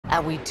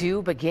And we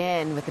do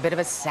begin with a bit of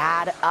a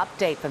sad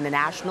update from the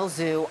National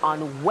Zoo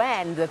on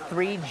when the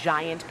 3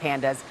 giant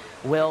pandas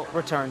will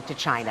return to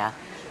China.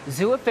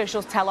 Zoo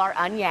officials tell our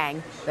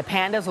Yang the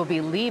pandas will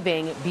be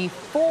leaving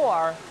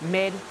before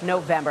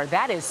mid-November.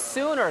 That is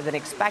sooner than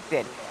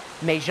expected.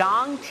 Mei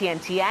Xiang,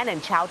 Tian,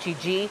 and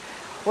Xiao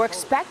were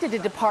expected to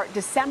depart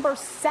December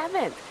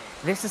 7th.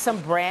 This is some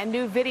brand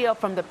new video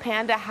from the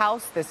Panda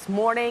House this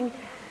morning.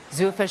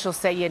 Zoo officials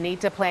say you need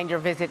to plan your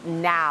visit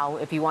now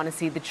if you want to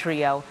see the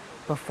trio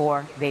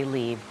before they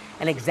leave.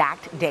 An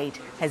exact date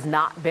has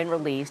not been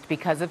released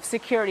because of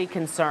security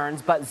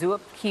concerns, but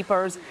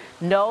zookeepers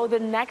know the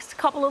next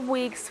couple of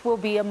weeks will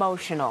be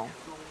emotional.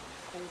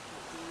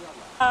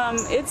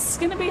 It's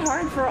going to be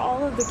hard for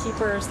all of the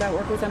keepers that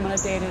work with them on a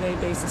day-to-day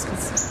basis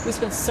because we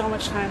spend so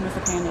much time with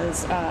the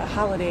pandas,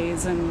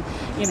 holidays, and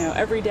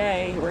every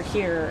day we're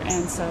here,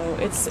 and so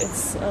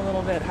it's a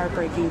little bit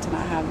heartbreaking to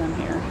not have them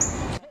here.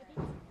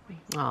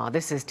 Oh,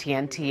 this is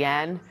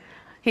Tian.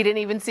 He didn't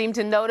even seem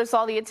to notice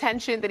all the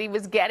attention that he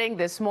was getting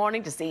this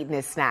morning, just eating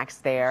his snacks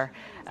there,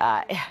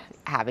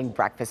 having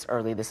breakfast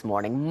early this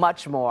morning.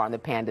 Much more on the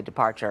panda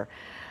departure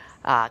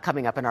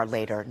coming up in our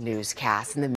later newscast.